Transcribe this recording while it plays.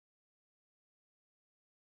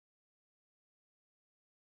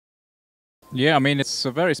Yeah, I mean it's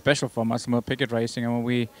very special for us, Milk Pickett Racing. I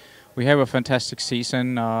mean we have a fantastic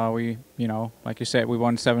season. We like you said, we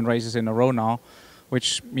won 7 races in a row now,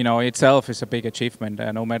 which itself is a big achievement.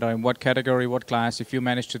 No matter in what category, what class, if you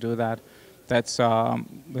manage to do that, that's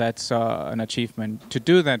an achievement. To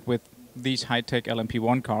do that with these high-tech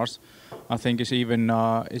LMP1 cars, I think is even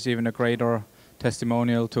a greater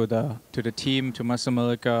testimonial to the team, to Muscle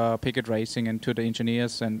Milk Pickett Racing, and to the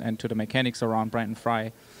engineers and to the mechanics around Brandon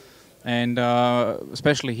Fry. And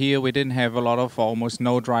especially here, we didn't have a lot of almost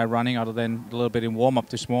no dry running other than a little bit in warm-up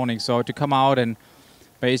this morning. So to come out and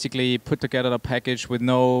basically put together the package with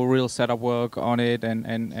no real setup work on it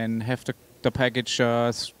and have the package,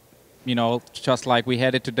 just like we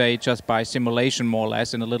had it today, just by simulation more or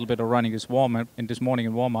less, and a little bit of running this morning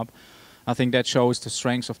in warm-up. I think that shows the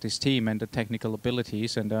strengths of this team and the technical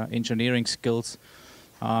abilities and the engineering skills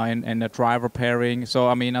and the driver pairing. So,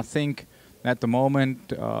 I mean, I think at the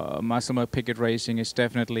moment, Muscle Milk Pickett Racing is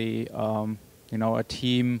definitely, a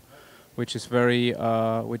team which is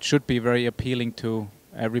which should be very appealing to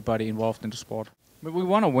everybody involved in the sport. But we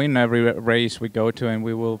want to win every race we go to, and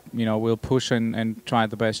we'll push and try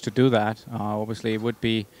the best to do that. Obviously, it would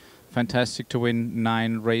be fantastic to win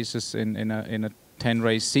 9 races in a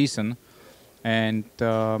 10-race season, and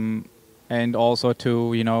also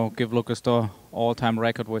to give Lucas the all-time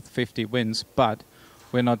record with 50 wins. But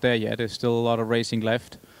we're not there yet. There's still a lot of racing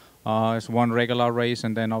left. There's 1 regular race,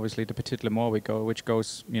 and then obviously the Petit Le Mans which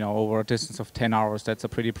goes over a distance of 10 hours. That's a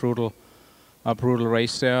pretty brutal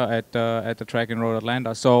race there at the track in Road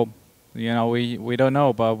Atlanta. So we don't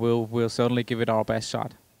know, but we'll certainly give it our best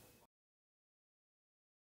shot.